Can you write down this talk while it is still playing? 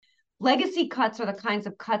legacy cuts are the kinds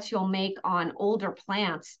of cuts you'll make on older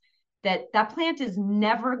plants that plant is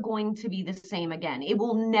never going to be the same again. It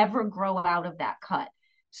will never grow out of that cut.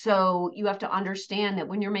 So you have to understand that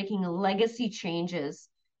when you're making legacy changes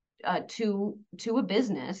to a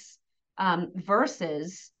business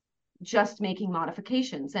versus just making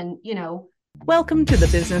modifications. And, welcome to the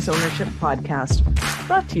Business Ownership Podcast,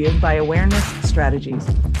 brought to you by Awareness Strategies,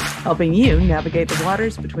 helping you navigate the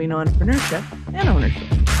waters between entrepreneurship and ownership.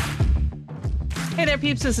 Hey there,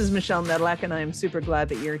 peeps. This is Michelle Nedlak, and I am super glad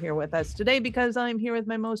that you're here with us today because I'm here with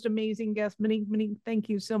my most amazing guest, Monique. Monique, thank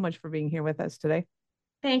you so much for being here with us today.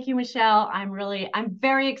 Thank you, Michelle. I'm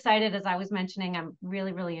very excited. As I was mentioning, I'm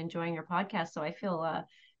really enjoying your podcast. So I feel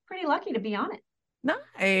pretty lucky to be on it.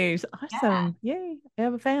 Nice. Awesome. Yeah. Yay. I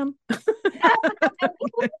have a fan.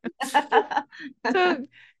 So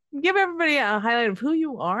give everybody a highlight of who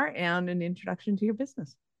you are and an introduction to your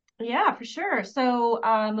business. Yeah, for sure. So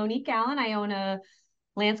Monique Allen, I own a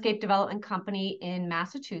landscape development company in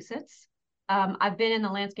Massachusetts. I've been in the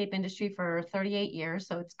landscape industry for 38 years,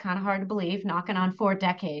 so it's kind of hard to believe, knocking on 4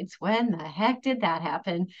 decades. When the heck did that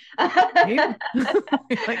happen?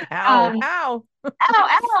 Like, how?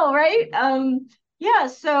 Right? Yeah,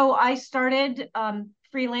 so I started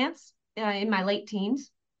freelance in my late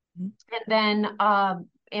teens. And then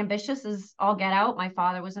ambitious as all get out. My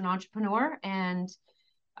father was an entrepreneur and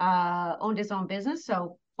owned his own business.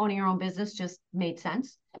 So owning your own business just made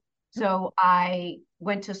sense. So I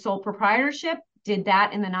went to sole proprietorship, did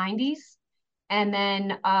that in the 90s, and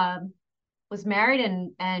then was married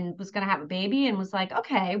and was going to have a baby and was like,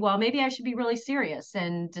 okay, well, maybe I should be really serious,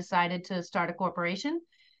 and decided to start a corporation.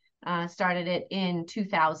 Started it in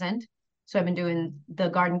 2000. So I've been doing the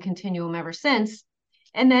garden continuum ever since.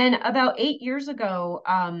 And then about 8 years ago,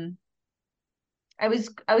 I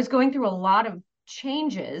was going through a lot of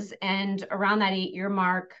changes, and around that 8-year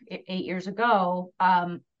mark, 8 years ago,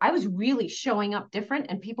 I was really showing up different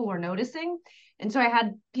and people were noticing. And so I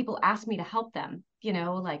had people ask me to help them,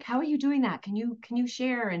 like, how are you doing that? Can you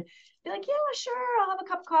share? And be like, yeah, sure, I'll have a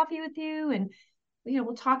cup of coffee with you and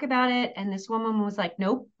we'll talk about it. And this woman was like,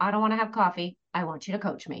 nope, I don't want to have coffee. I want you to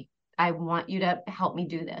coach me. I want you to help me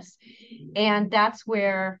do this. And that's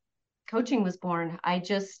where coaching was born. I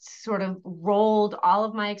just sort of rolled all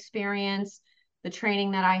of my experience, the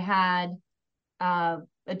training that I had,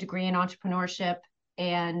 a degree in entrepreneurship,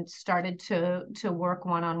 and started to work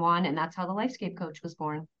one-on-one. And that's how the Lifescape Coach was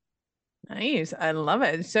born. Nice. I love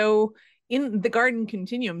it. So in the garden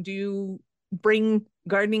continuum, do you bring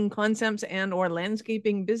gardening concepts and or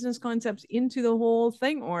landscaping business concepts into the whole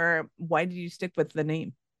thing, or why did you stick with the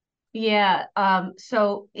name? Yeah.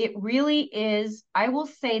 So it really is, I will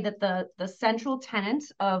say that the central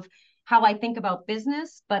tenets of how I think about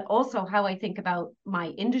business, but also how I think about my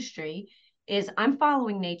industry, is I'm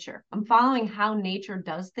following nature. I'm following how nature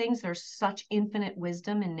does things. There's such infinite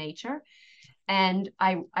wisdom in nature. And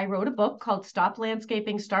I wrote a book called Stop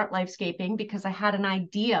Landscaping, Start Lifescaping, because I had an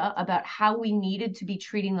idea about how we needed to be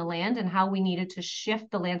treating the land and how we needed to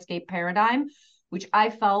shift the landscape paradigm, which I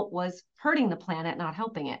felt was hurting the planet, not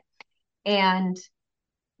helping it. And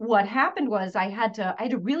what happened was I had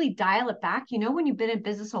to really dial it back. When you've been in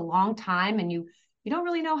business a long time and you don't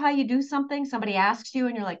really know how you do something, somebody asks you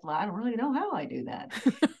and you're like, well, I don't really know how I do that.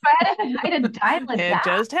 I had to dial it back. It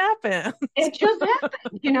just happened. It just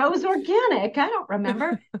happened. It was organic. I don't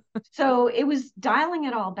remember. So it was dialing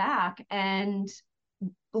it all back and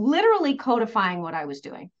literally codifying what I was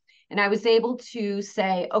doing. And I was able to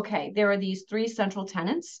say, okay, there are these 3 central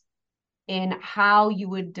tenets in how you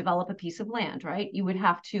would develop a piece of land, right? You would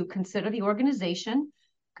have to consider the organization,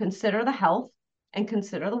 consider the health, and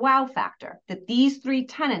consider the wow factor. That these 3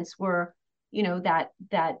 tenets were,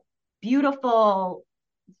 that beautiful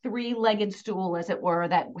 3-legged stool, as it were,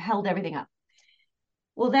 that held everything up.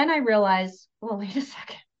 Well, then I realized, well, wait a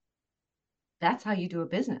second. That's how you do a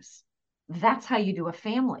business. That's how you do a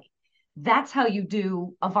family. That's how you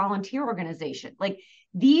do a volunteer organization. Like,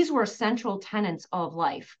 these were central tenets of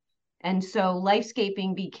life. And so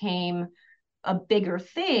lifescaping became a bigger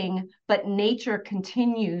thing, but nature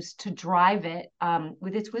continues to drive it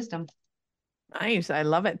with its wisdom. Nice. I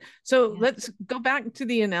love it. So let's go back to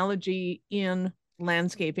the analogy in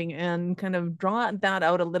landscaping and kind of draw that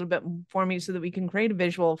out a little bit for me so that we can create a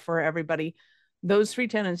visual for everybody. Those 3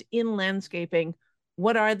 tenets in landscaping,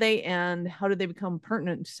 what are they and how do they become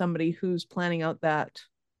pertinent to somebody who's planning out that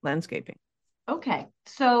landscaping? Okay.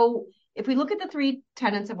 So if we look at the 3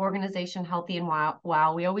 tenets of organization, healthy, and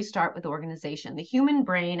wow, we always start with organization. The human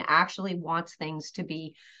brain actually wants things to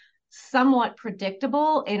be somewhat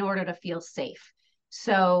predictable in order to feel safe.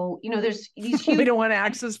 So, there's these We huge, don't want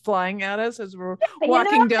axes flying at us as we're you know,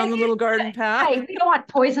 walking down like, the little garden path. right, we don't want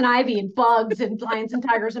poison ivy and bugs and lions and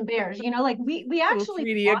tigers and bears, like we Little actually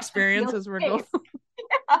 3D want to experience feel as we're going.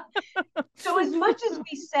 safe. So as much as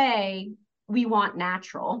we say we want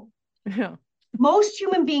natural, Yeah. most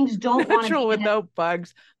human beings don't want to be Natural in it. without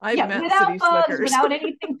bugs. I've Yeah, met city without bugs, slickers. without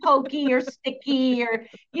anything pokey or sticky or,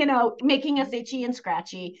 making us itchy and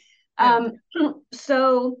scratchy. Yeah.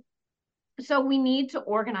 So we need to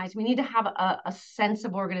organize. We need to have a sense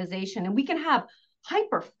of organization, and we can have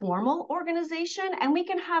hyper formal organization, and we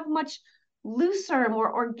can have much looser,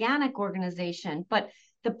 more organic organization. But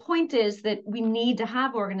the point is that we need to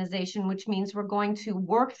have organization, which means we're going to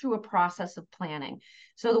work through a process of planning.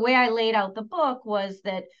 So the way I laid out the book was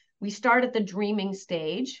that we start at the dreaming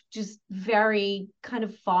stage, just very kind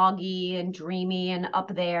of foggy and dreamy and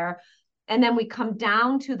up there. And then we come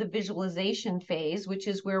down to the visualization phase, which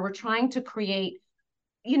is where we're trying to create,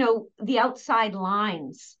 the outside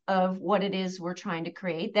lines of what it is we're trying to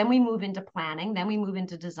create. Then we move into planning, then we move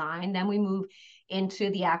into design, then we move into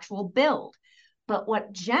the actual build. But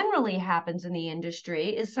what generally happens in the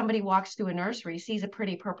industry is somebody walks through a nursery, sees a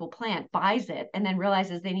pretty purple plant, buys it, and then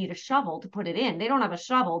realizes they need a shovel to put it in. They don't have a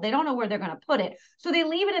shovel. They don't know where they're going to put it. So they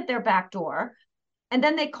leave it at their back door. And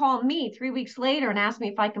then they call me 3 weeks later and ask me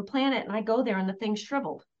if I can plant it. And I go there and the thing's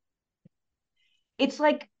shriveled. It's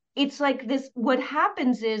like this. What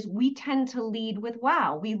happens is we tend to lead with,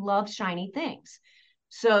 wow, we love shiny things.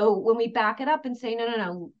 So when we back it up and say,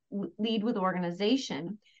 no, lead with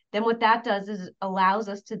organization, then what that does is allows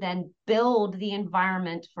us to then build the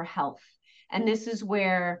environment for health. And this is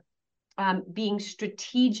where being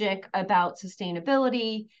strategic about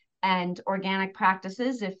sustainability and organic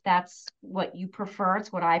practices, if that's what you prefer,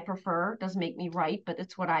 it's what I prefer. It doesn't make me right, but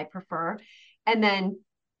it's what I prefer. And then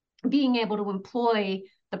being able to employ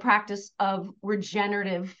the practice of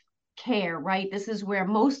regenerative care, right? This is where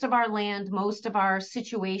most of our land, most of our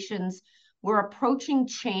situations, we're approaching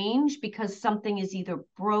change because something is either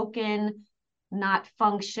broken, not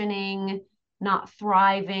functioning, not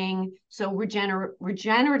thriving. So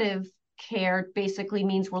regenerative care basically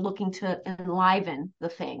means we're looking to enliven the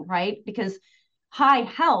thing, right? Because high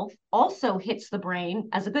health also hits the brain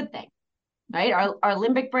as a good thing, right? Our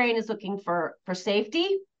limbic brain is looking for safety,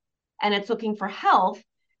 and it's looking for health,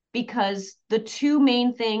 because the two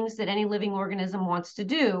main things that any living organism wants to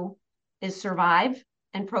do is survive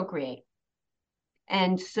and procreate.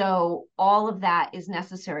 And so all of that is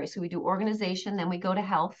necessary. So we do organization, then we go to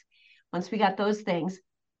health. Once we got those things,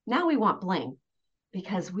 now we want bling,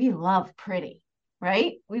 because we love pretty,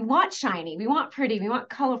 right? We want shiny, we want pretty, we want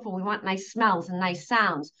colorful, we want nice smells and nice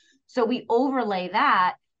sounds. So we overlay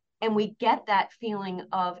that and we get that feeling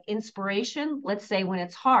of inspiration, let's say when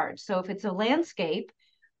it's hard. So if it's a landscape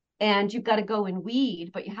and you've got to go and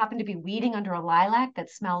weed, but you happen to be weeding under a lilac that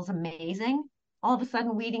smells amazing, all of a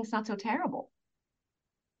sudden weeding's not so terrible.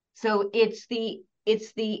 So it's the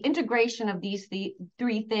integration of these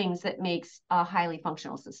three things that makes a highly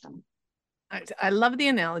functional system. I love the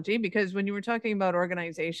analogy, because when you were talking about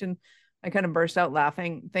organization, I kind of burst out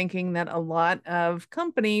laughing, thinking that a lot of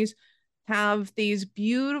companies have these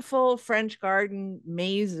beautiful French garden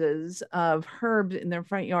mazes of herbs in their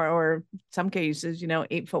front yard, or in some cases,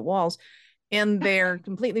 8-foot walls, and they're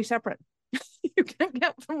completely separate. You can't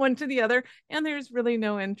get from one to the other, and there's really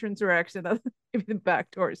no entrance or exit other than maybe the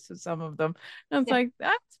back doors to some of them. And it's like,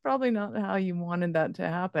 that's probably not how you wanted that to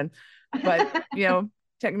happen. But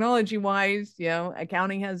technology wise,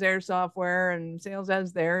 accounting has their software and sales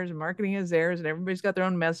has theirs and marketing has theirs, and everybody's got their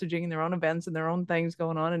own messaging and their own events and their own things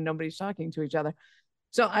going on, and nobody's talking to each other.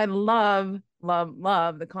 So I love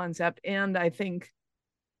the concept. And I think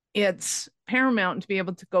it's paramount to be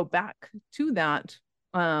able to go back to that,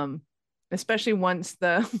 especially once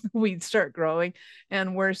the weeds start growing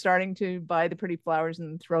and we're starting to buy the pretty flowers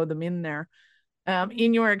and throw them in there.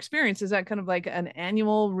 In your experience, is that kind of like an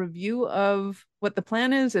annual review of what the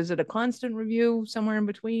plan is? Is it a constant review somewhere in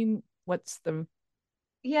between? What's the...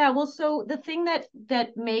 Yeah, well, so the thing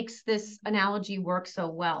that makes this analogy work so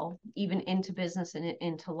well, even into business and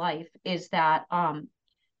into life, is that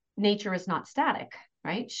nature is not static,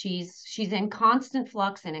 right? She's in constant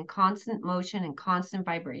flux and in constant motion and constant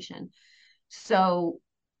vibration. So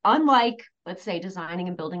unlike, let's say, designing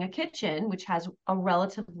and building a kitchen, which has a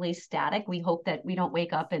relatively static, we hope that we don't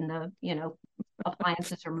wake up and the,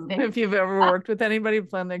 appliances are moving. If you've ever worked with anybody,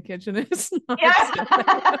 plan their kitchen, it's not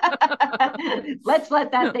Let's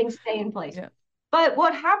let that thing stay in place. Yeah. But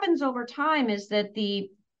what happens over time is that the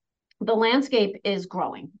landscape is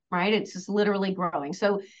growing, right? It's just literally growing.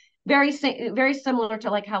 So very similar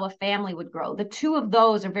to like how a family would grow. The two of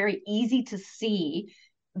those are very easy to see,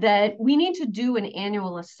 that we need to do an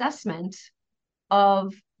annual assessment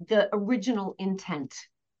of the original intent.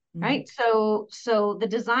 Right. So the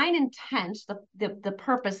design intent, the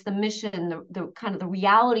purpose, the mission, the kind of the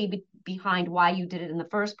reality behind why you did it in the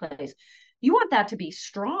first place, you want that to be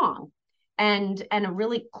strong and a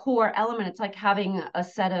really core element. It's like having a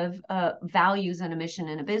set of values and a mission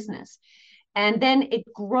in a business. And then it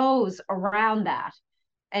grows around that.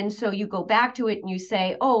 And so you go back to it and you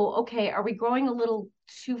say, oh, okay, are we growing a little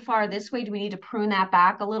too far this way? Do we need to prune that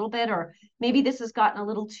back a little bit? Or maybe this has gotten a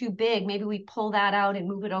little too big. Maybe we pull that out and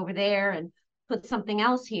move it over there and put something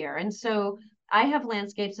else here. And so I have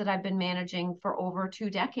landscapes that I've been managing for over 2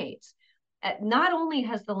 decades. Not only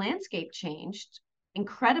has the landscape changed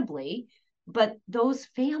incredibly, but those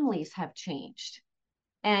families have changed.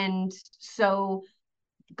 And so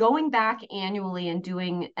going back annually and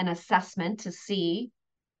doing an assessment to see,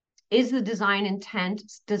 is the design intent,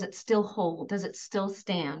 does it still hold? Does it still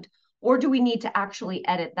stand? Or do we need to actually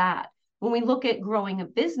edit that? When we look at growing a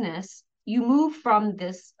business, you move from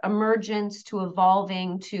this emergence to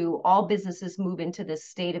evolving to all businesses move into this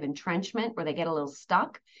state of entrenchment where they get a little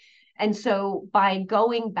stuck. And so by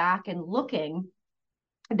going back and looking,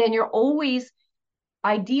 then you're always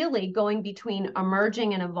ideally going between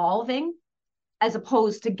emerging and evolving as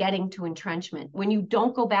opposed to getting to entrenchment. When you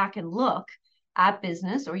don't go back and look at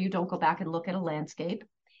business, or you don't go back and look at a landscape,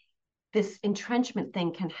 this entrenchment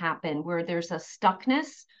thing can happen where there's a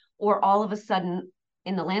stuckness, or all of a sudden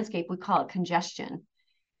in the landscape, we call it congestion.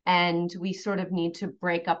 And we sort of need to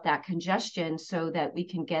break up that congestion so that we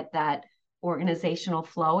can get that organizational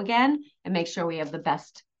flow again and make sure we have the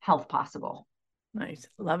best health possible. Nice.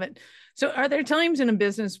 Love it. So are there times in a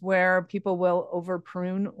business where people will over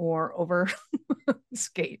prune or over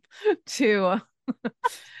scape to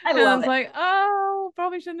I love it. Like, oh,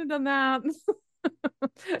 probably shouldn't have done that.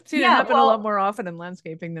 See, it happen a lot more often in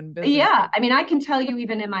landscaping than business. Yeah. I mean, I can tell you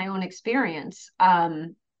even in my own experience,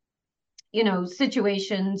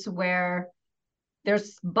 situations where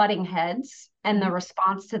there's butting heads and the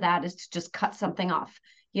response to that is to just cut something off,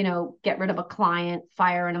 get rid of a client,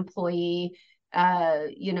 fire an employee,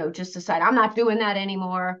 just decide I'm not doing that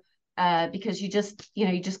anymore, because you just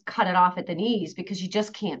cut it off at the knees because you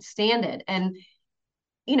just can't stand it. And,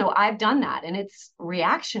 I've done that, and it's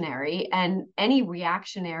reactionary, and any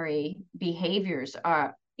reactionary behaviors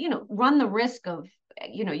are, run the risk of,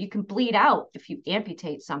 you can bleed out if you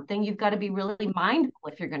amputate something. You've got to be really mindful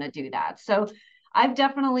if you're going to do that. So I've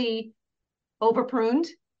definitely over pruned,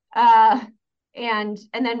 and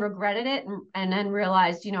then regretted it, and then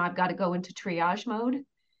realized, I've got to go into triage mode.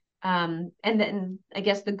 And then I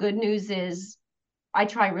guess the good news is I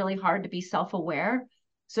try really hard to be self-aware,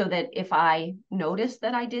 so that if I notice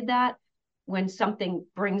that I did that, when something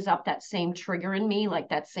brings up that same trigger in me, like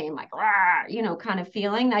that same rah, kind of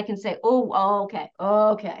feeling, I can say, oh,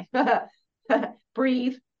 okay.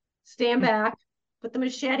 Breathe, stand back, put the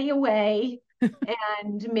machete away,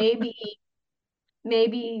 and maybe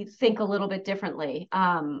think a little bit differently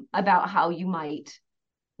about how you might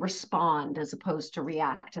respond as opposed to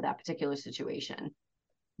react to that particular situation.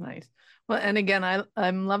 Nice. Well, and again,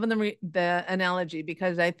 I'm loving the analogy,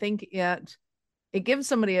 because I think it gives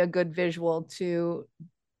somebody a good visual to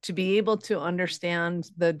be able to understand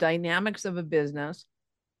the dynamics of a business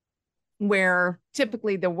where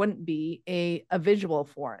typically there wouldn't be a visual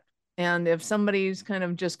for it. And if somebody's kind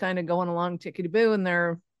of going along tickety-boo, and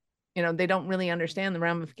they're, they don't really understand the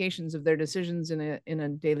ramifications of their decisions in a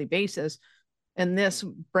daily basis, and this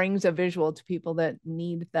brings a visual to people that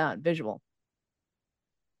need that visual.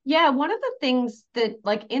 Yeah, one of the things that,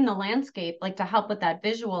 like in the landscape, like to help with that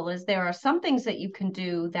visual, is there are some things that you can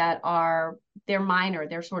do that they're minor,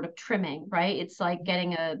 they're sort of trimming, right? It's like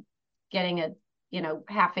getting a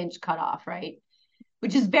 1/2 inch cut off, right?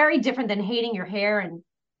 Which is very different than hating your hair and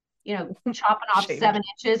chopping off 7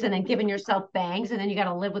 inches and then giving yourself bangs, and then you got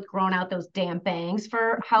to live with growing out those damn bangs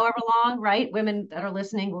for however long, right? Women that are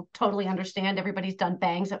listening will totally understand. Everybody's done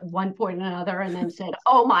bangs at one point or another and then said,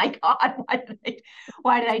 oh my God,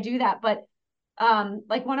 why did I do that? But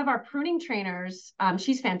like one of our pruning trainers,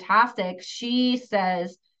 she's fantastic. She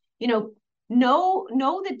says, know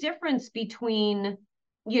the difference between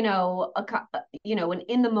an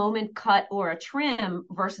in the moment cut or a trim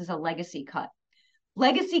versus a legacy cut.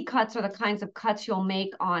 Legacy cuts are the kinds of cuts you'll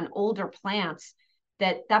make on older plants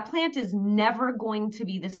that plant is never going to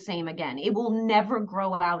be the same again. It will never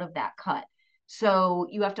grow out of that cut. So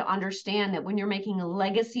you have to understand that when you're making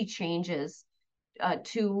legacy changes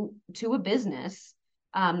to a business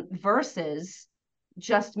versus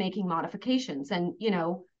just making modifications. And,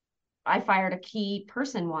 I fired a key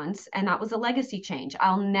person once, and that was a legacy change.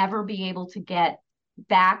 I'll never be able to get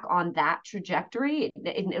back on that trajectory.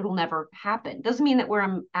 It'll never happen. Doesn't mean that where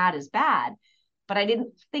I'm at is bad, but I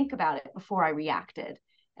didn't think about it before I reacted.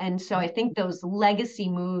 And so I think those legacy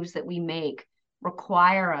moves that we make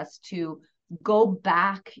require us to go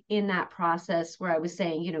back in that process where I was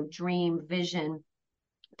saying, dream, vision,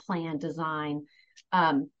 plan, design.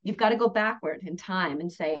 You've got to go backward in time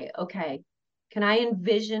and say, okay, can I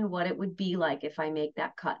envision what it would be like if I make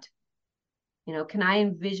that cut? Can I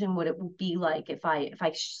envision what it would be like if I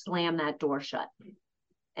slam that door shut?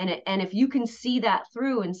 And if you can see that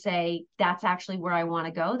through and say, that's actually where I want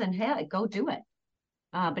to go, then hey, go do it.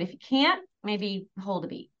 But if you can't, maybe hold a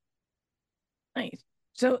beat. Nice.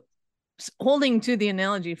 So holding to the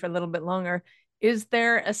analogy for a little bit longer, is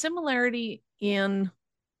there a similarity in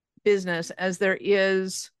business as there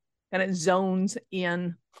is kind of zones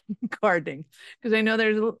in gardening? Because I know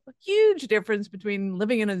there's a huge difference between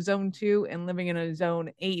living in a zone 2 and living in a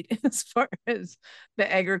zone 8 as far as the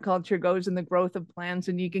agriculture goes and the growth of plants.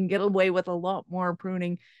 And you can get away with a lot more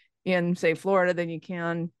pruning in, say, Florida than you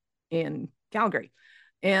can in Calgary.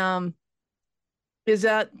 Is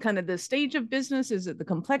that kind of the stage of business? Is it the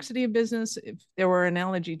complexity of business? If there were an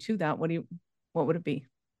analogy to that, what would it be?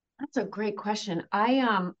 That's a great question.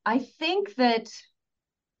 I think that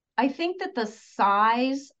the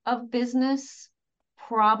size of business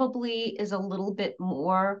probably is a little bit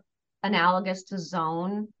more analogous to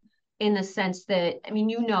zone, in the sense that, I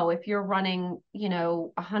mean, if you're running,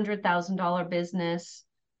 $100,000 business,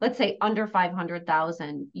 let's say under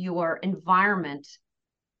 500,000, your environment,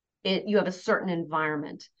 you have a certain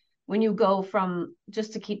environment. When you go from,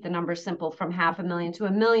 just to keep the numbers simple, from $500,000 to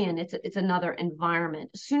 $1 million, it's another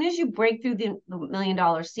environment. As soon as you break through the $1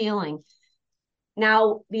 million ceiling,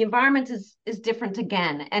 now the environment is different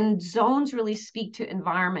again. And zones really speak to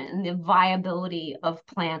environment and the viability of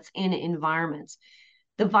plants in environments.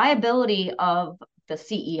 The viability of the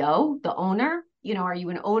CEO, the owner, are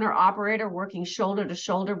you an owner operator working shoulder to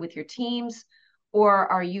shoulder with your teams?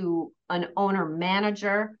 Or are you an owner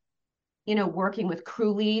manager, working with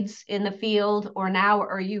crew leads in the field? Or now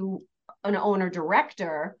are you an owner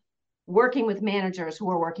director working with managers who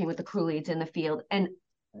are working with the crew leads in the field? And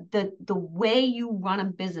the way you run a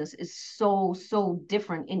business is so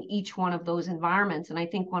different in each one of those environments. And I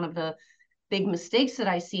think one of the big mistakes that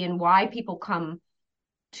I see and why people come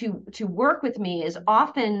to work with me is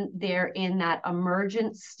often they're in that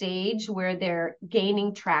emergent stage where they're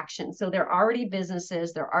gaining traction. So they're already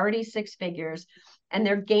businesses, they're already 6 figures, and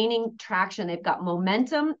they're gaining traction. They've got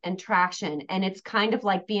momentum and traction. And it's kind of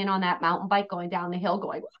like being on that mountain bike going down the hill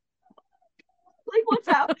going, like, what's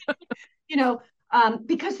happening?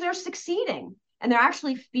 Because they're succeeding and they're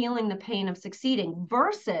actually feeling the pain of succeeding,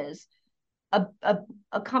 versus a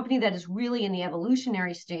company that is really in the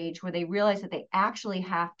evolutionary stage where they realize that they actually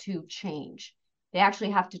have to change. They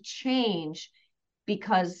actually have to change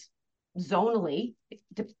because zonally,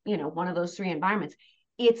 one of those 3 environments,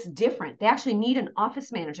 it's different. They actually need an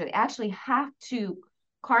office manager. They actually have to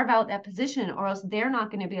carve out that position, or else they're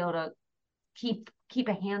not going to be able to keep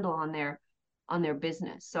a handle on their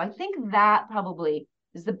business. So I think that probably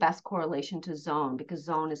is the best correlation to zone, because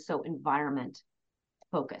zone is so environment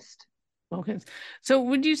focused. Okay. So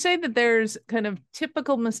would you say that there's kind of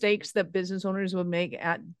typical mistakes that business owners would make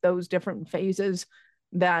at those different phases,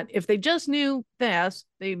 that if they just knew this,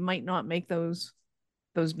 they might not make those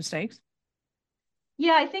mistakes?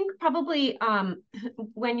 Yeah, I think probably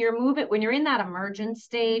when you're in that emergent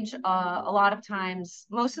stage, a lot of times,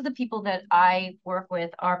 most of the people that I work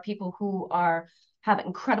with are people who have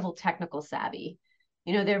incredible technical savvy.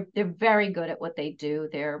 They're very good at what they do.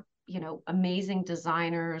 They're amazing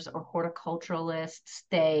designers or horticulturalists.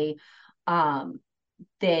 They are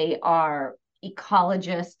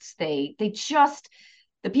ecologists.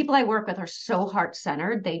 The people I work with are so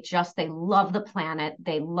heart-centered. They love the planet.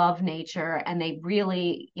 They love nature, and they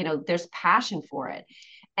really, there's passion for it.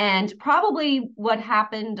 And probably what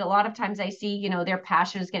happened a lot of times, I see, their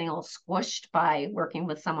passion is getting a little squished by working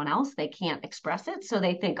with someone else. They can't express it. So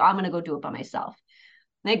they think, oh, I'm going to go do it by myself.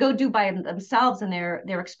 They go do by themselves, and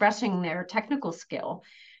they're expressing their technical skill.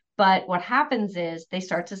 But what happens is they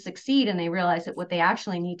start to succeed, and they realize that what they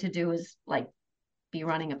actually need to do is like be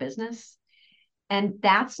running a business. And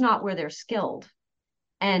that's not where they're skilled.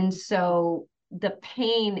 And so the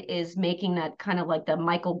pain is making that kind of like the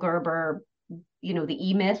Michael Gerber, the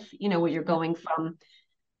E-Myth, where you're going from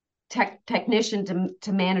technician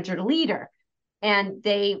to manager to leader. And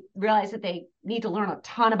they realize that they need to learn a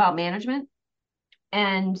ton about management.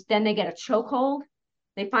 And then they get a chokehold.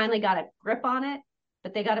 They finally got a grip on it,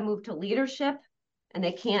 but they got to move to leadership. and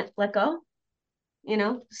they can't let go, you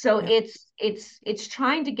know? So Yeah. it's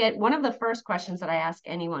trying to get, one of the first questions that I ask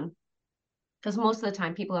anyone, because most of the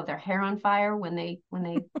time people have their hair on fire when they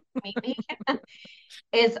meet me,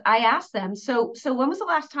 is I ask them, so when was the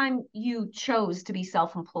last time you chose to be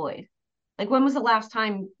self-employed? Like, when was the last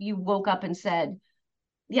time you woke up and said,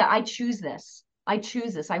 yeah, I choose this. I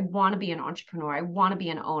choose this. I want to be an entrepreneur. I want to be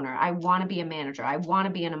an owner. I want to be a manager. I want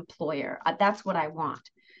to be an employer. That's what I want.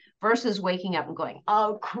 Versus waking up and going,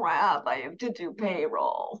 oh crap, I have to do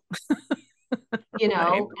payroll, you Right.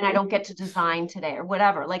 know, and I don't get to design today or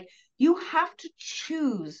whatever. Like, you have to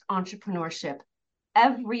choose entrepreneurship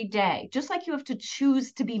every day, just like you have to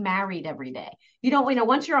choose to be married every day. You don't, you know,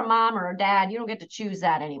 once you're a mom or a dad, you don't get to choose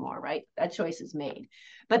that anymore, right? That choice is made.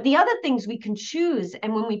 But the other things we can choose,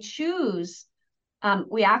 and when we choose,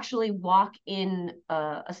 we actually walk in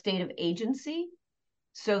a state of agency,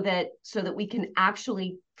 so that we can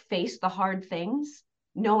actually face the hard things,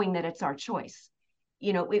 knowing that it's our choice.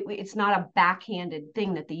 You know, it's not a backhanded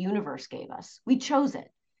thing that the universe gave us. We chose it.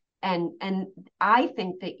 And I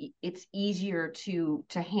think that it's easier to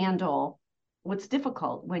handle what's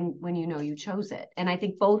difficult when you know you chose it. And I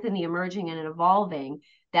think both in the emerging and in evolving,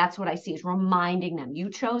 that's what I see, is reminding them,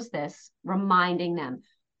 you chose this, reminding them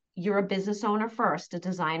you're a business owner first, a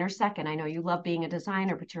designer second. I know you love being a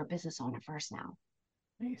designer, but you're a business owner first now.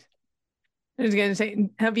 Nice. I was going to say,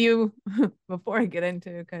 have you, before I get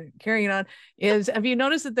into kind of carrying on, have you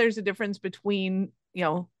noticed that there's a difference between,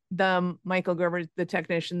 the Michael Gerber, the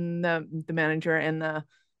technician, the manager, and the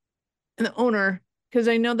owner? Because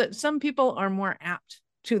I know that some people are more apt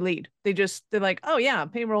to lead. They're like, oh yeah,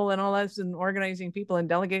 payroll and all that, and organizing people and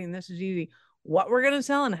delegating this is easy. What we're going to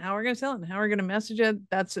sell and how we're going to sell it and how we're going to message it,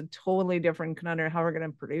 that's a totally different conundrum. How we're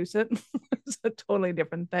going to produce it, it's a totally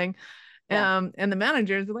different thing. Yeah. And the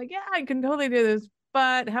managers are like, yeah, I can totally do this,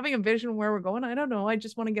 but having a vision where we're going, I don't know. I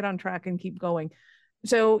just want to get on track and keep going.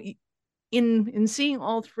 So in seeing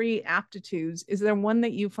all three aptitudes, is there one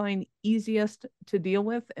that you find easiest to deal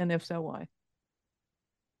with? And if so, why?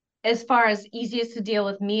 As far as easiest to deal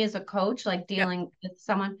with me as a coach, like Yeah. dealing with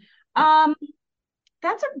someone, Yeah. um,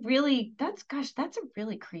 that's a really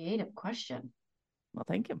creative question. Well,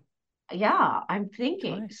 thank you. Yeah, I'm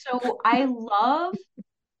thinking. Joy. So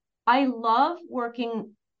I love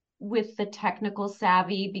working with the technical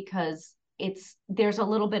savvy, because there's a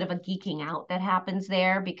little bit of a geeking out that happens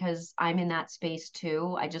there, because I'm in that space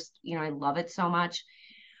too. I just, I love it so much.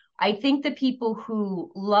 I think the people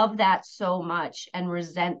who love that so much and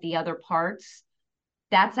resent the other parts,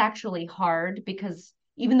 that's actually hard, because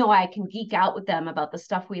even though I can geek out with them about the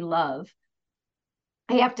stuff we love,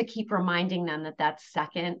 I have to keep reminding them that that's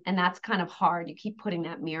second, and that's kind of hard. You keep putting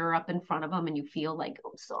that mirror up in front of them, and you feel like,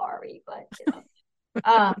 oh, sorry, but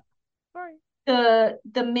um, Sorry.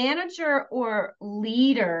 the manager or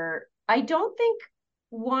leader, I don't think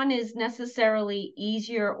one is necessarily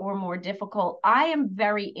easier or more difficult. I am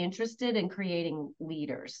very interested in creating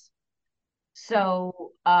leaders.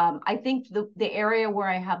 So I think the area where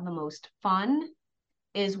I have the most fun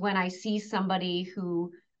is when I see somebody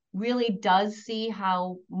who really does see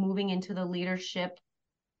how moving into the leadership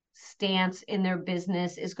stance in their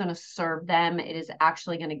business is going to serve them. It is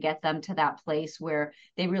actually going to get them to that place where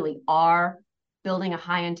they really are building a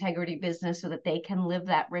high integrity business so that they can live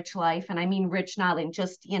that rich life. And I mean rich, not in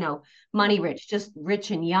just, money rich, just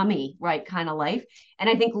rich and yummy, right, kind of life. And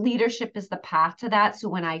I think leadership is the path to that. So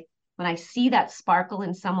when I see that sparkle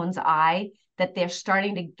in someone's eye, that they're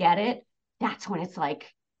starting to get it, that's when it's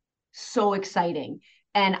like so exciting.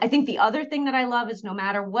 And I think the other thing that I love is, no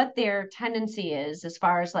matter what their tendency is, as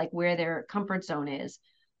far as like where their comfort zone is,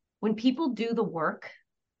 when people do the work,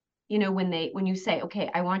 when you say, okay,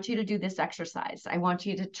 I want you to do this exercise, I want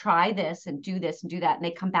you to try this and do this and do that, and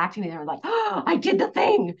they come back to me and they're like, oh, I did the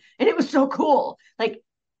thing and it was so cool. Like,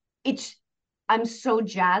 it's I'm so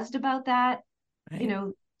jazzed about that. Right.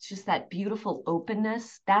 It's just that beautiful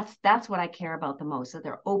openness. That's what I care about the most, that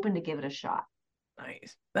they're open to give it a shot.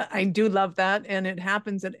 Nice. I do love that. And it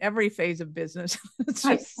happens at every phase of business. It's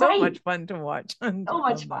Right, just so right. much fun to watch. I So much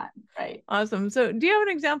love that. fun, right? Awesome. So, do you have an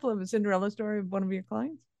example of a Cinderella story of one of your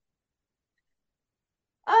clients?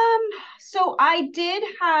 Um, so I did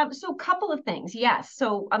have, a couple of things. Yes.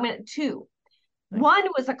 So I'm gonna two. Nice. One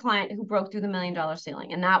was a client who broke through the $1 million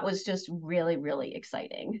ceiling, and that was just really, really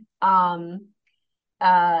exciting.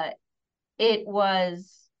 Uh, it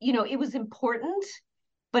was, it was important,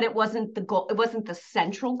 but it wasn't the goal. It wasn't the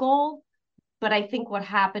central goal. But I think what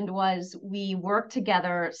happened was we worked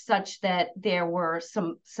together such that there were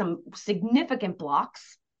some significant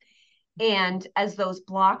blocks, and as those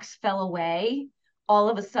blocks fell away, all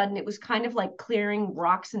of a sudden it was kind of like clearing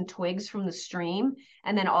rocks and twigs from the stream.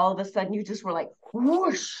 And then all of a sudden you just were like,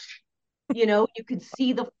 whoosh, you could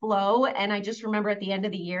see the flow. And I just remember at the end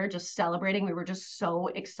of the year, just celebrating, we were just so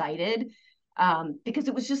excited because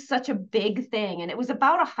it was just such a big thing. And it was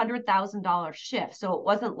about $100,000 shift. So it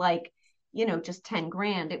wasn't like, just 10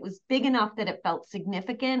 grand. It was big enough that it felt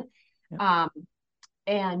significant. Yeah.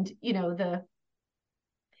 And,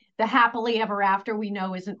 the happily ever after we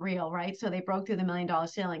know isn't real, right? So they broke through the $1 million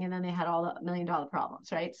ceiling, and then they had all the $1 million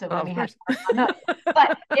problems, right? So then we had to work on those.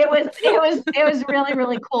 But it was really,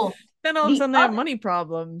 really cool. Then all of a sudden they have money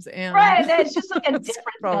problems, and right, it's just like a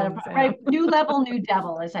different problems, right? New level, new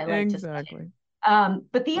devil, as I like to say.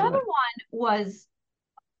 But the other one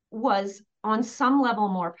was on some level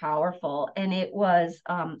more powerful, and it was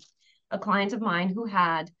a client of mine who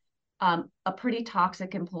had a pretty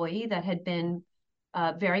toxic employee that had been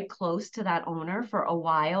very close to that owner for a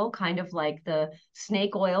while, kind of like the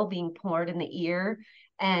snake oil being poured in the ear.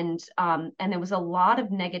 And there was a lot of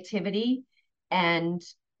negativity. And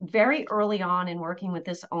very early on in working with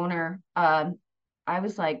this owner, I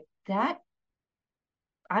was like,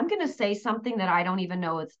 I'm going to say something that I don't even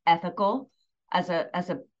know is ethical as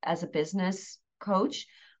a business coach.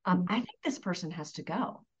 I think this person has to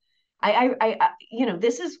go.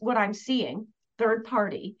 This is what I'm seeing, third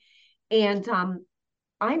party. And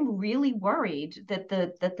I'm really worried that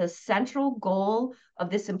the central goal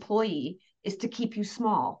of this employee is to keep you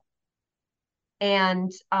small.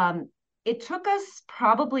 And it took us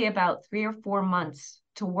probably about 3 or 4 months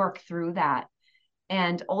to work through that.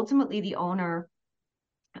 And ultimately the owner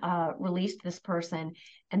released this person,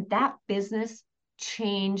 and that business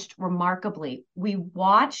changed remarkably. We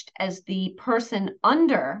watched as the person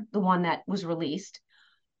under the one that was released,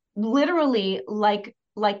 literally like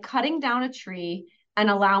cutting down a tree and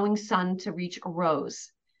allowing sun to reach a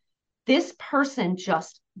rose. This person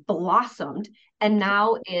just blossomed and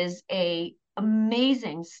now is a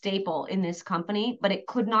amazing staple in this company, but it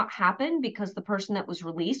could not happen because the person that was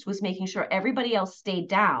released was making sure everybody else stayed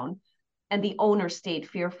down and the owner stayed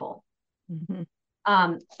fearful. Mm-hmm.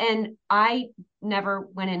 And I never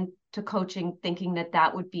went into coaching thinking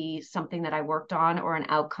that would be something that I worked on or an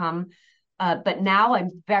outcome. But now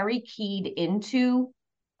I'm very keyed into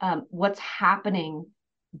what's happening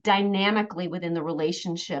dynamically within the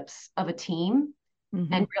relationships of a team,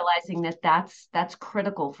 mm-hmm. and realizing that's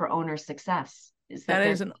critical for owner success. That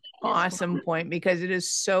is an awesome point, because it is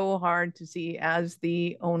so hard to see as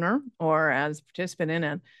the owner or as a participant in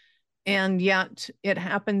it. And yet it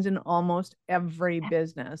happens in almost every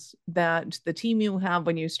business that the team you have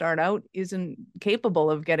when you start out isn't capable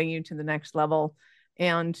of getting you to the next level.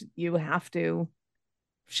 And you have to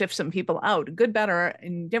shift some people out, good, better,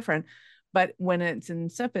 and different. But when it's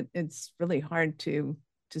incipient, it's really hard to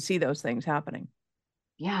see those things happening.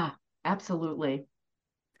 Yeah, absolutely.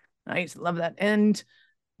 Nice. Love that. And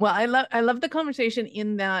well, I love the conversation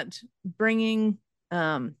in that bringing,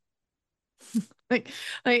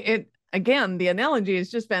 again, the analogy is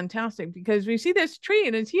just fantastic, because we see this tree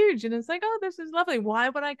and it's huge and it's like, oh, this is lovely. Why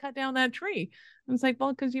would I cut down that tree? And it's like,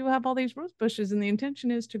 well, because you have all these rose bushes and the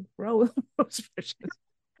intention is to grow rose bushes.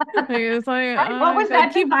 It's like, what was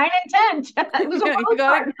that divine intent? It was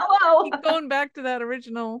hello. Keep going back to that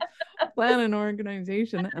original plan and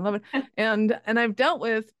organization. I love it. And I've dealt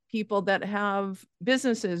with people that have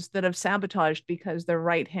businesses that have sabotaged because their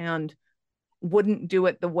right hand wouldn't do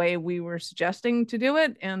it the way we were suggesting to do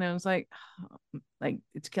it. And I was like,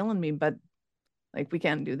 it's killing me, but we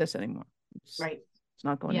can't do this anymore. It's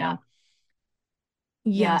not going down.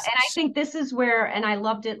 Yeah. And I think this is where, and I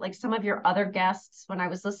loved it, like some of your other guests, when I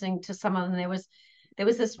was listening to some of them, there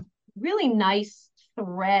was this really nice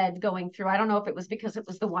thread going through. I don't know if it was because it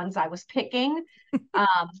was the ones I was picking,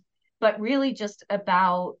 but really just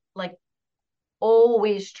about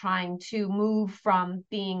always trying to move from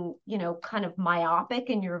being, kind of myopic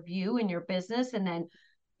in your view in your business, and then,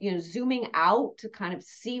 zooming out to kind of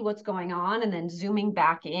see what's going on, and then zooming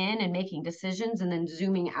back in and making decisions, and then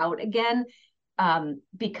zooming out again.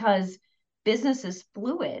 Because business is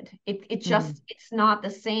fluid. It just, it's not the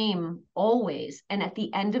same always. And at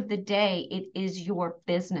the end of the day, it is your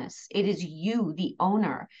business. It is you, the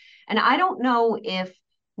owner. And I don't know if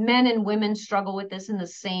men and women struggle with this in the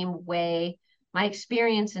same way. My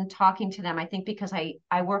experience in talking to them, I think because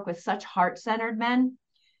I work with such heart-centered men,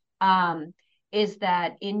 is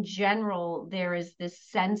that in general, there is this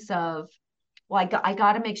sense of, well, I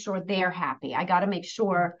got to make sure they're happy. I got to make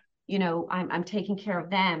sure I'm taking care of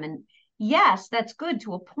them. And yes, that's good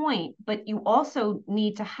to a point, but you also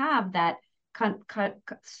need to have that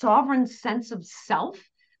sovereign sense of self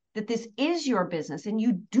that this is your business and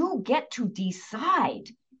you do get to decide.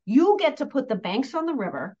 You get to put the banks on the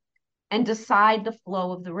river and decide the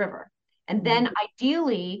flow of the river. And then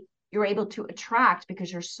ideally, you're able to attract,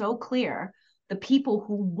 because you're so clear, the people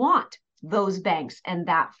who want those banks and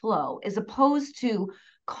that flow, as opposed to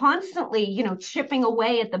constantly, chipping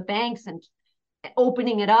away at the banks and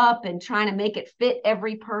opening it up and trying to make it fit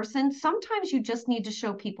every person. Sometimes you just need to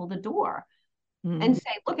show people the door and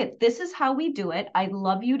say, look, this is how we do it. I'd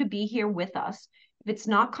love you to be here with us. If it's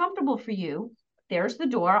not comfortable for you, there's the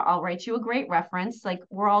door. I'll write you a great reference. Like,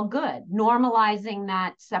 we're all good. Normalizing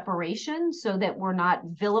that separation so that we're not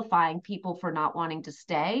vilifying people for not wanting to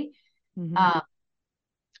stay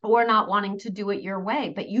or not wanting to do it your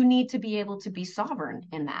way. But you need to be able to be sovereign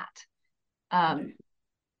in that.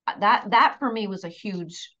 That for me was a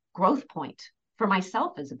huge growth point for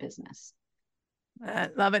myself as a business. I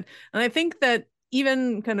love it. And I think that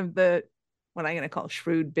even kind of what I'm going to call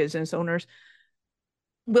shrewd business owners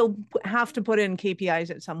will have to put in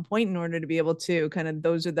KPIs at some point in order to be able to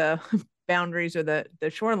those are the boundaries or the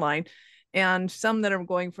shoreline. And some that are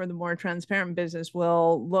going for the more transparent business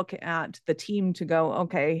will look at the team to go,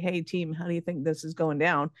 okay, hey team, how do you think this is going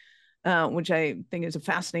down? Which I think is a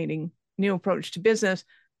fascinating new approach to business.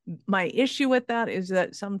 My issue with that is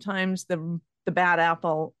that sometimes the bad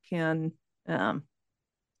apple can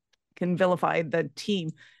vilify the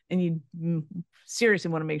team, and you seriously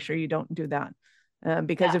want to make sure you don't do that,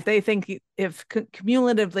 because if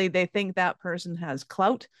cumulatively they think that person has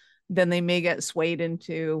clout, then they may get swayed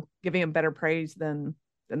into giving a better praise than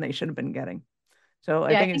they should have been getting. So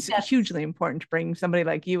I think it's hugely important to bring somebody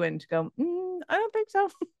like you in to go, I don't think so.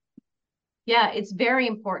 Yeah, it's very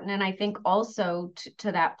important. And I think also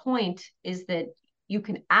to that point is that you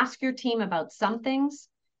can ask your team about some things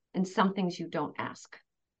and some things you don't ask.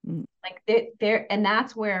 Like and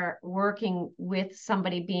that's where working with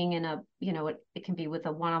somebody, being in a, it can be with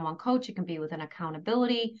a one-on-one coach, it can be with an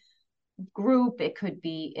accountability group, it could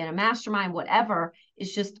be in a mastermind, whatever,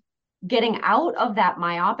 is just getting out of that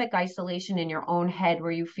myopic isolation in your own head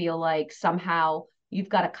where you feel like somehow you've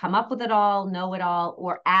got to come up with it all, know it all,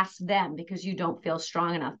 or ask them because you don't feel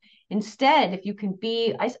strong enough. Instead, if you can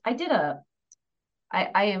be, I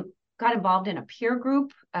got involved in a peer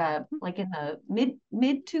group, like in the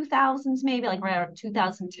mid 2000s, maybe like right around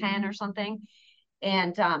 2010 or something.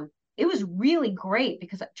 And it was really great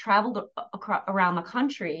because I traveled around the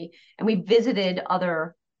country and we visited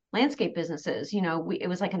other landscape businesses. It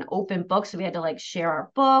was like an open book. So we had to like share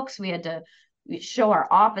our books. We had to show our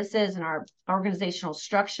offices and our organizational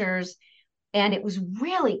structures. And it was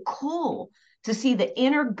really cool to see the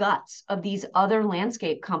inner guts of these other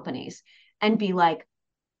landscape companies and be like,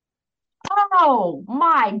 oh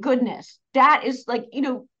my goodness, that is like,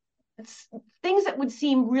 things that would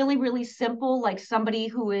seem really, really simple, like somebody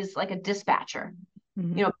who is like a dispatcher,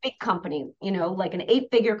 a big company, like an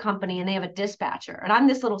 8-figure company, and they have a dispatcher. And I'm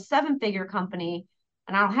this little 7-figure company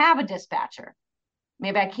and I don't have a dispatcher.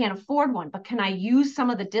 Maybe I can't afford one, but can I use some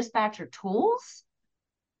of the dispatcher tools?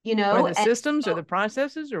 Or the systems or the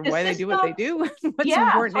processes or why they do what they do, what's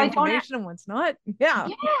important information and what's not. Yeah.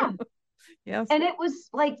 Yes. And it was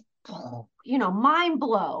like, mind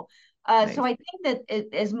blow. Nice. So I think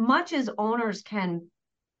that as much as owners can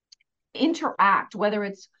interact, whether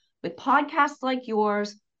it's with podcasts like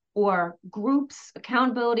yours or groups,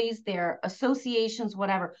 accountabilities, their associations,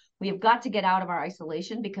 whatever, we have got to get out of our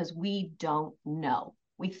isolation because we don't know.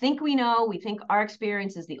 We think we know, we think our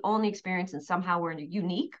experience is the only experience and somehow we're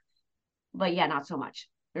unique, but not so much.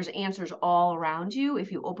 There's answers all around you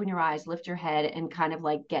if you open your eyes, lift your head, and kind of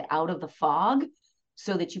like get out of the fog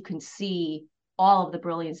so that you can see all of the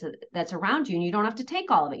brilliance that's around you. And you don't have to take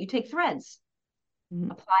all of it. You take threads.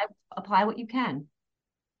 Apply what you can.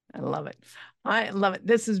 I love it. I love it.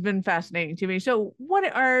 This has been fascinating to me. So what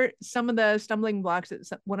are some of the stumbling blocks that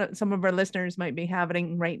some of our listeners might be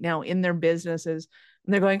having right now in their businesses?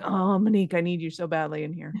 And they're going, oh, Monique, I need you so badly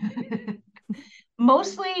in here.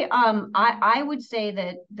 Mostly, I would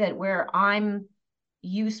say that where I'm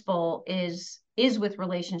useful is with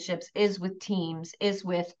relationships, is with teams, is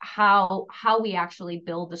with how we actually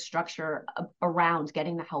build the structure around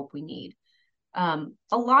getting the help we need. A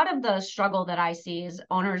lot of the struggle that I see is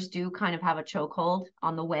owners do kind of have a chokehold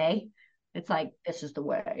on the way. It's like, this is the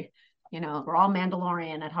way, we're all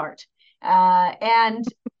Mandalorian at heart. And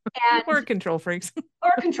or control freaks.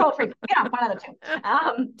 Or control freaks. Yeah, one of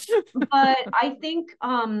the two. But I think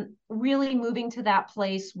really moving to that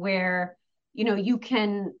place where, you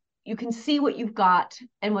can see what you've got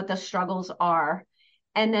and what the struggles are,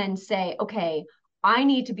 and then say, okay, I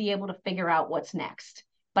need to be able to figure out what's next.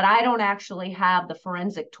 But I don't actually have the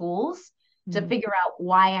forensic tools to figure out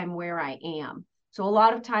why I'm where I am. So a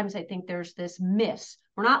lot of times I think there's this miss.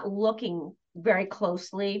 We're not looking very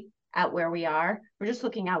closely at where we are. We're just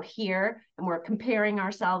looking out here and we're comparing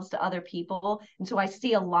ourselves to other people. And so I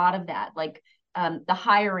see a lot of that. Like the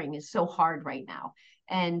hiring is so hard right now.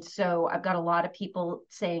 And so I've got a lot of people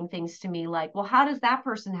saying things to me like, well, how does that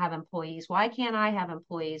person have employees? Why can't I have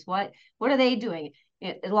employees? What are they doing?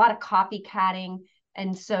 A lot of copycatting.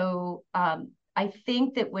 And so I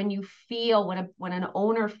think that when you feel, when an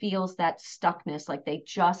owner feels that stuckness, like they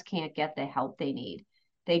just can't get the help they need,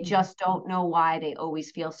 they just don't know why they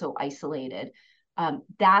always feel so isolated.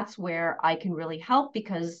 That's where I can really help,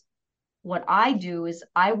 because what I do is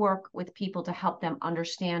I work with people to help them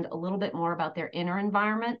understand a little bit more about their inner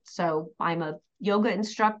environment. So I'm a yoga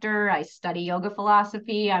instructor. I study yoga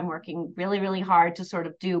philosophy. I'm working really, really hard to sort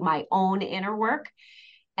of do my own inner work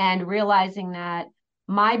and realizing that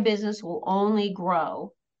my business will only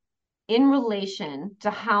grow in relation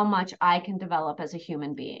to how much I can develop as a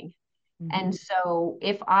human being. And so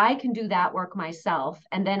if I can do that work myself,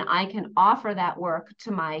 and then I can offer that work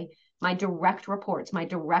to my direct reports, my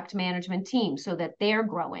direct management team, so that they're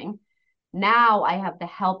growing, now I have the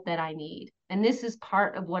help that I need. And this is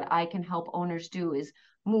part of what I can help owners do, is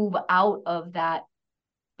move out of that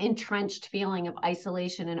entrenched feeling of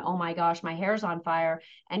isolation and, oh my gosh, my hair's on fire,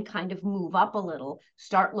 and kind of move up a little,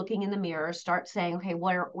 start looking in the mirror, start saying, okay,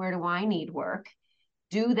 where do I need work?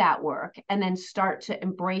 Do that work, and then start to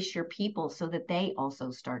embrace your people so that they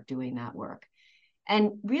also start doing that work.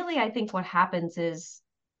 And really, I think what happens is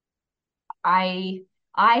I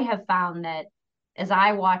have found that as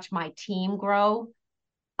I watch my team grow,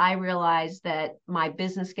 I realize that my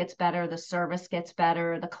business gets better, the service gets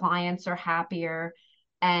better, the clients are happier.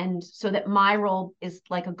 And so that my role is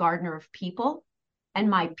like a gardener of people, and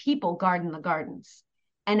my people garden the gardens.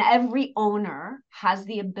 And every owner has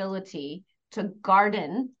the ability to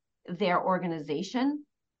garden their organization.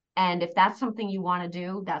 And if that's something you want to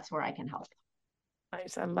do, that's where I can help.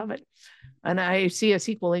 Nice. I love it. And I see a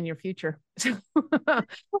sequel in your future. So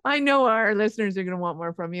I know our listeners are going to want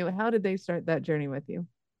more from you. How did they start that journey with you?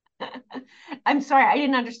 I'm sorry, I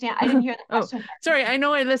didn't understand. I didn't hear the question. Sorry. I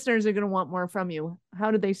know our listeners are going to want more from you.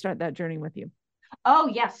 How did they start that journey with you? Oh,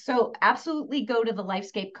 yes. So absolutely go to the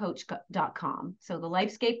lifescapecoach.com. So the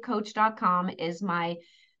lifescapecoach.com is my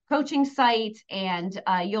coaching site. And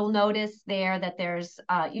you'll notice there that there's,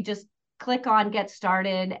 you just click on get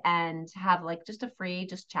started and have like just a free,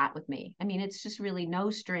 just chat with me. I mean, it's just really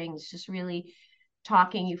no strings, just really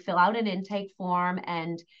talking. You fill out an intake form,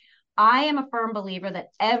 and I am a firm believer that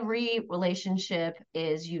every relationship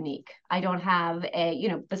is unique. I don't have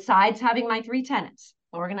besides having my 3 tenets: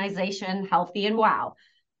 organization, healthy, and wow.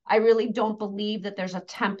 I really don't believe that there's a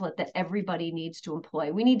template that everybody needs to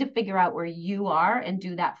employ. We need to figure out where you are and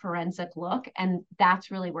do that forensic look. And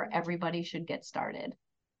that's really where everybody should get started.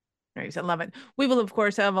 Nice. I love it. We will, of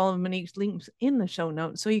course, have all of Monique's links in the show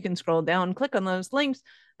notes, so you can scroll down, click on those links.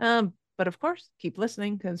 But of course, keep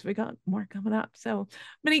listening, because we got more coming up. So,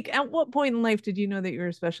 Monique, at what point in life did you know that you were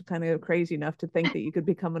a special kind of crazy enough to think that you could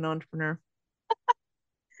become an entrepreneur?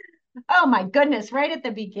 Oh my goodness, right at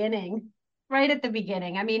the beginning. Right at the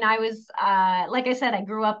beginning. I mean, I was, like I said, I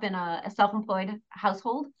grew up in a self-employed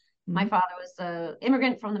household. My father was an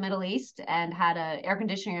immigrant from the Middle East and had an air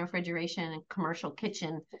conditioning, refrigeration, and commercial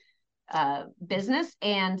kitchen business.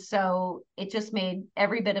 And so it just made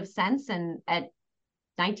every bit of sense. And at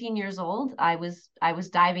 19 years old, I was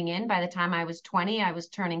diving in. By the time I was 20, I was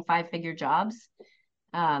turning 5-figure jobs.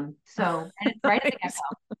 So right at the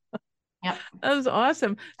get-go. Yep. That was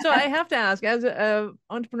awesome. So I have to ask, as a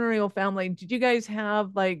entrepreneurial family, did you guys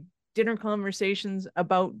have like dinner conversations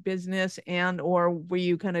about business, and or were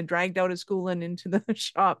you kind of dragged out of school and into the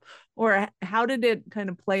shop, or how did it kind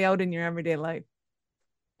of play out in your everyday life?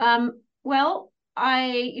 Well,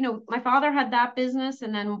 my father had that business.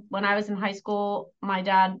 And then when I was in high school, my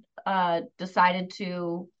dad decided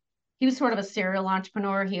he was sort of a serial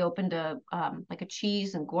entrepreneur. He opened like a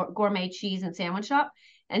cheese and gourmet cheese and sandwich shop.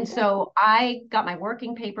 And so I got my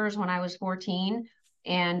working papers when I was 14,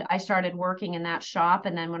 and I started working in that shop.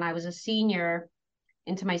 And then when I was a senior,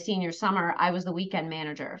 into my senior summer, I was the weekend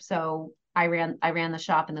manager. So I ran the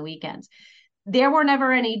shop in the weekends. There were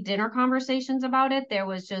never any dinner conversations about it. There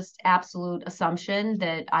was just absolute assumption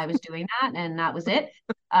that I was doing that, and that was it.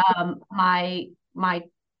 My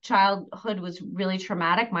childhood was really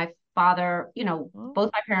traumatic. My father,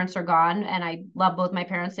 both my parents are gone, and I love both my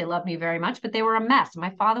parents. They love me very much, but they were a mess.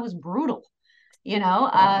 My father was brutal,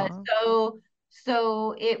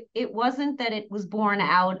 so it wasn't that it was born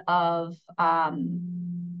out of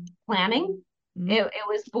planning. It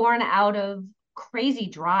was born out of crazy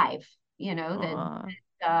drive. you know,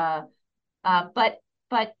 Aw,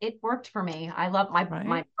 but it worked for me. I love right.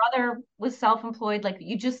 my brother was self-employed. Like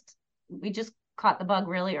we just caught the bug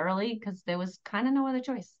really early because there was kind of no other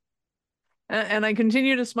choice. And I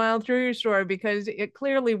continue to smile through your story because it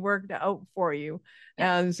clearly worked out for you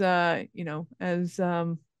Yes. as as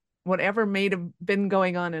whatever may have been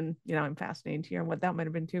going on. And I'm fascinated to hear what that might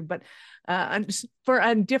have been too, but for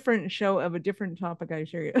a different show of a different topic, I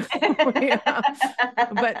assure you. Yeah.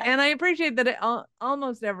 But and I appreciate that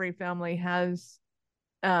almost every family has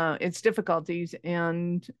its difficulties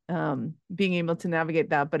and being able to navigate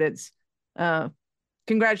that, but it's uh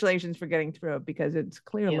congratulations for getting through it because it's Yeah.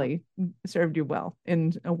 clearly served you well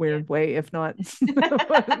in a Yeah. weird way, if not It face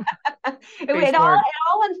all forward. it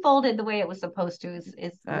all unfolded the way it was supposed to is the way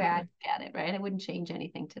I Exactly. look at it, right? I wouldn't change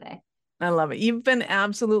anything today. I love it. You've been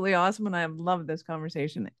absolutely awesome, and I have loved this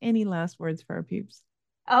conversation. Any last words for our peeps?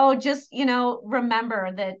 Oh, just,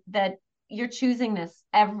 remember that you're choosing this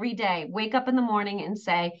every day. Wake up in the morning and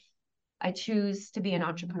say, I choose to be an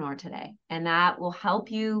entrepreneur today. And that will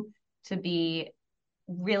help you to be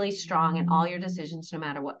really strong in all your decisions, no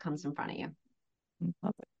matter what comes in front of you.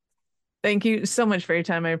 Love it. Thank you so much for your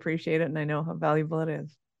time. I appreciate it, and I know how valuable it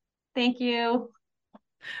is. Thank you.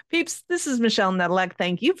 Peeps, this is Michelle Nedelec.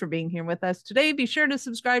 Thank you for being here with us today. Be sure to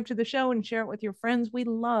subscribe to the show and share it with your friends. We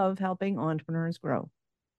love helping entrepreneurs grow.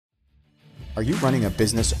 Are you running a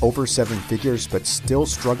business over 7 figures but still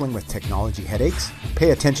struggling with technology headaches?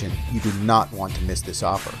 Pay attention, you do not want to miss this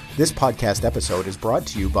offer. This podcast episode is brought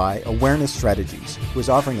to you by Awareness Strategies, who is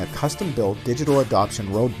offering a custom-built digital adoption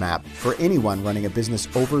roadmap for anyone running a business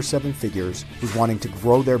over 7 figures who's wanting to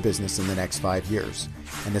grow their business in the next 5 years.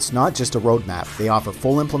 And it's not just a roadmap, they offer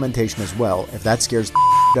full implementation as well if that scares the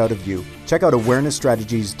out of you. Check out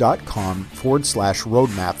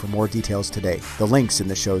awarenessstrategies.com/roadmap for more details today. The link's in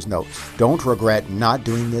the show's notes. Don't regret not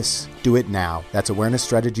doing this. Do it now. That's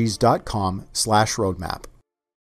awarenessstrategies.com/roadmap.